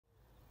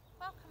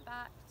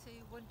back to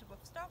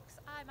Wonderwoof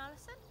Dogs. I'm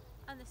Alison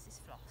and this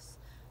is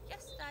Floss.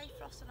 Yesterday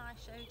Floss and I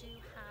showed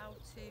you how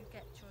to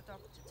get your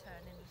dog to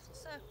turn in a little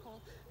circle,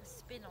 a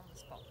spin on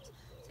the spot.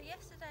 So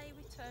yesterday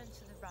we turned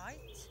to the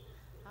right,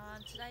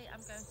 and today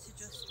I'm going to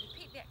just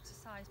repeat the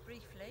exercise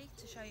briefly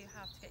to show you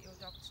how to get your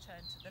dog to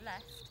turn to the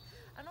left,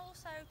 and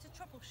also to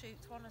troubleshoot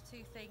one or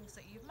two things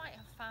that you might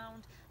have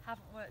found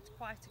haven't worked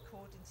quite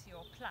according to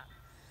your plan.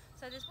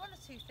 So there's one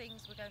or two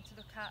things we're going to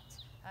look at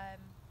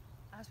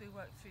as we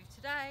work through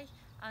today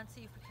and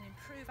see if we can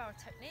improve our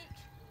technique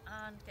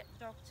and get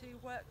the dog to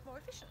work more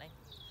efficiently.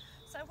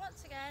 So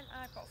once again,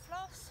 I've got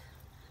Floss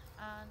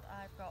and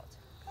I've got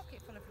a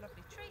pocket full of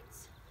lovely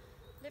treats,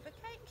 liver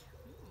cake,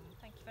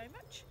 thank you very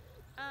much,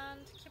 and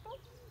kibble,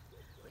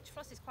 which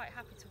Floss is quite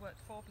happy to work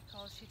for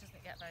because she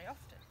doesn't get very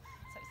often.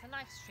 So it's a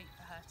nice treat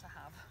for her to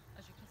have.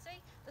 As you can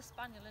see, the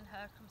spaniel in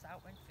her comes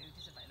out when food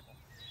is available.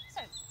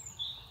 So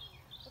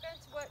we're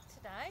going to work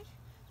today,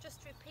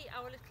 just to repeat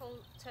our little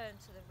turn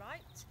to the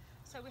right.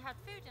 So we had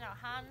food in our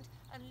hand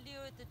and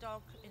lured the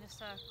dog in a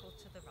circle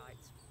to the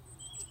right.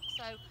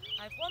 So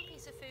I have one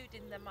piece of food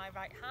in my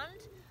right hand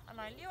and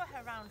I lure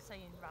her around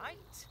saying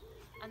right,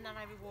 and then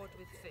I reward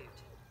with food.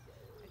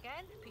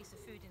 Again, a piece of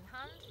food in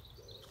hand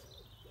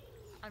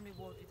and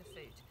reward with the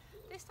food.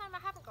 This time I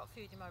haven't got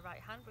food in my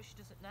right hand, but she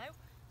doesn't know,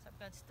 so I'm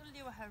going to still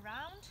lure her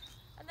around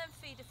and then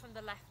feed her from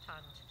the left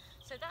hand.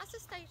 So that's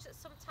a stage that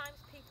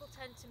sometimes people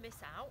tend to miss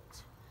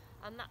out,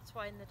 and that's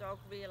when the dog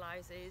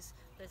realises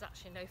there's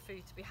actually no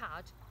food to be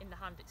had in the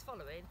hand it's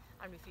following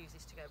and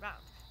refuses to go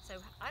round. So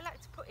I like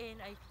to put in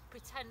a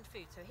pretend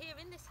food. So here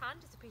in this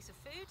hand is a piece of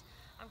food.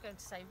 I'm going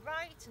to say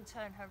right and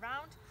turn her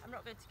round. I'm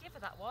not going to give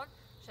her that one,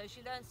 so she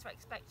learns to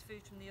expect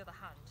food from the other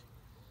hand.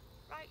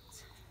 Right,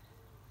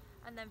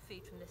 and then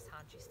feed from this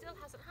hand. She still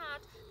hasn't had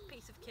the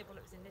piece of kibble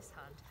that was in this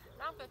hand.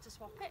 Now I'm going to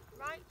swap it.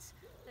 Right,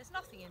 there's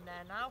nothing in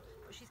there now,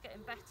 but she's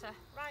getting better,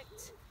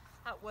 right,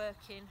 at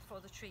working for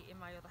the treat in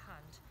my other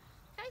hand.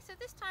 Okay, so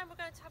this time we're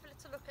going to have a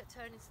little look at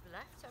turning to the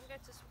left. So I'm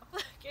going to swap,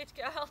 good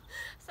girl.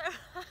 So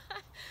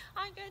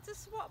I'm going to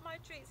swap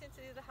my treats into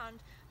the other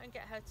hand and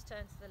get her to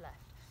turn to the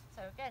left.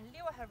 So again,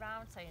 lure her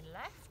round saying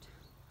left,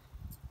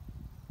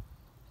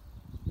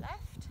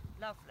 left,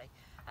 lovely.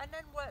 And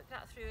then work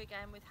that through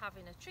again with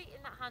having a treat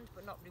in that hand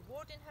but not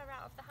rewarding her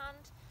out of the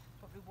hand,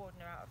 but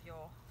rewarding her out of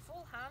your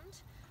full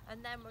hand.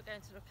 And then we're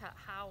going to look at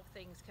how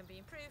things can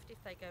be improved if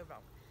they go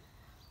wrong.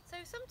 So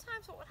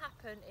sometimes what will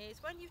happen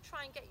is when you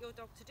try and get your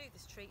dog to do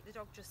this treat, the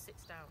dog just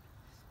sits down.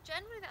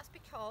 Generally that's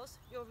because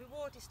your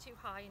reward is too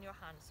high in your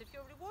hand. So if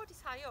your reward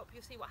is high up,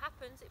 you'll see what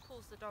happens, it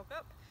pulls the dog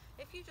up.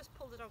 If you just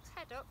pull the dog's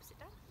head up, sit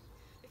down.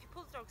 If you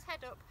pull the dog's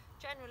head up,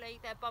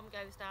 generally their bum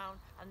goes down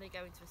and they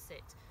go into a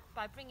sit.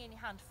 By bringing your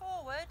hand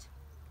forward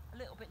a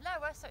little bit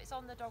lower, so it's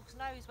on the dog's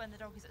nose when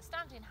the dog is at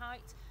standing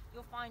height,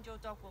 you'll find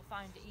your dog will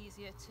find it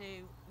easier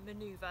to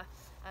manoeuvre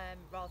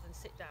rather than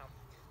sit down.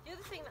 The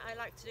other thing that I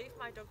like to do if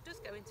my dog does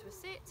go into a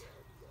sit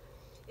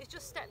is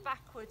just step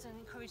backwards and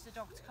encourage the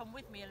dog to come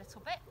with me a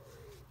little bit,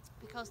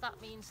 because that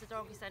means the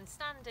dog is then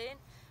standing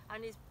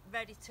and is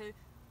ready to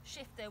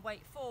shift their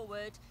weight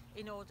forward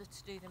in order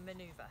to do the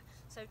manoeuvre.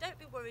 So don't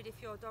be worried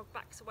if your dog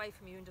backs away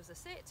from you and does a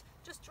sit,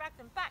 just drag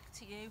them back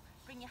to you,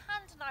 bring your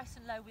hand nice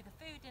and low with the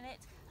food in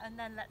it, and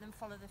then let them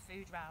follow the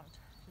food round.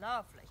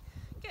 Lovely,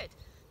 good.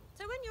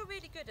 So when you're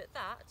really good at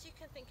that, you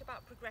can think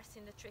about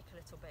progressing the trick a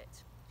little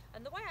bit.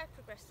 And the way I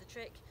progress the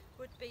trick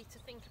would be to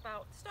think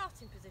about the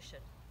starting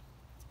position.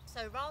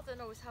 So rather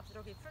than always have the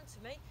dog in front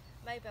of me,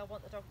 maybe I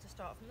want the dog to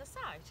start from the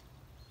side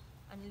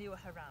and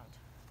lure her round.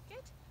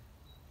 Good.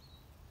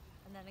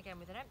 And then again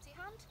with an empty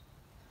hand,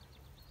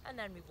 and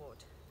then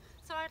reward.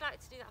 So I'd like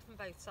to do that from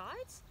both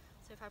sides.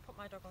 So if I put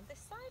my dog on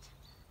this side,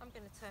 I'm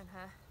going to turn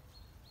her,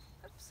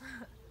 oops,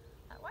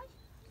 that way.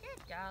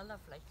 Good girl,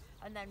 lovely.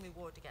 And then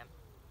reward again.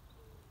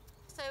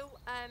 So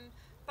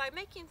by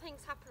making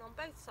things happen on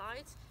both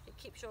sides, it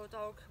keeps your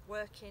dog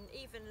working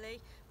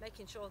evenly,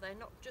 making sure they're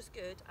not just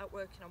good at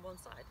working on one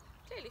side.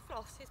 Clearly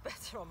Floss is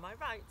better on my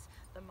right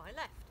than my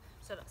left,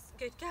 so that's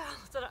good girl,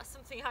 so that's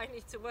something I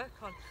need to work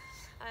on.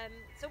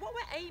 So what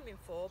we're aiming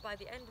for by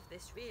the end of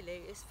this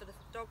really is for the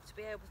dog to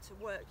be able to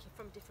work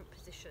from different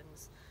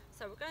positions.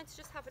 So we're going to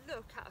just have a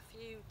look at a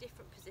few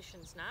different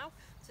positions now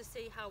to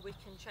see how we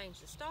can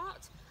change the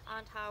start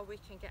and how we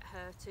can get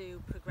her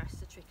to progress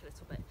the trick a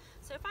little bit.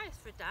 So if I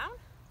ask for a down,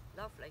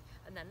 lovely,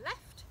 and then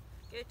left,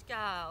 good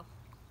girl.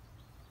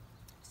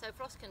 So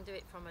Floss can do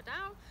it from a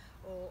down,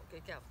 or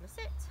good girl from a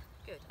sit,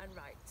 good, and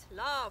right,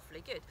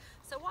 lovely, good.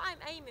 So what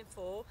I'm aiming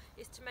for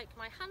is to make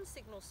my hand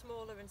signal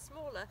smaller and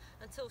smaller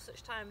until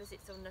such time as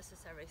it's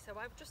unnecessary. So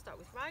I've just start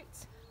with right,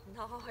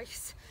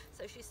 nice.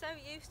 So she's so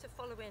used to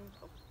following,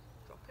 oh,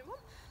 dropping one,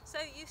 so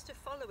used to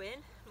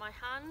following my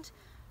hand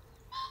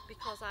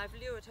because I've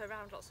lured her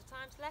around lots of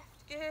times.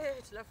 Left,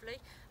 good, lovely.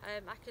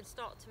 I can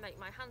start to make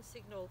my hand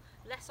signal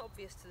less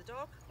obvious to the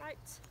dog. Right,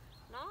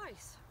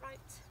 nice, right,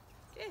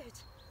 good,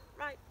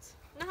 right,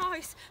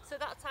 nice. So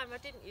that time I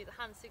didn't use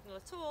the hand signal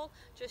at all,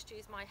 just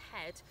use my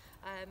head,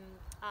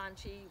 and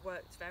she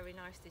worked very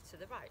nicely to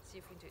the right. So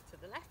if we can do it to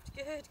the left,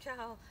 good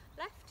girl,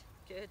 left,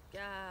 Good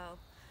girl.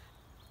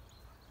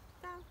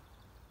 Down,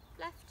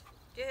 left.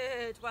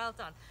 Good, well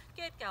done.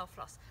 Good girl,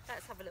 Floss.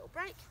 Let's have a little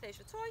break. There's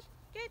your toy.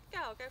 Good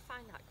girl, go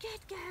find that.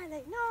 Good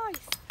girlie,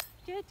 nice.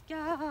 Good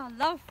girl,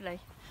 lovely.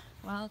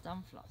 Well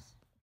done, Floss.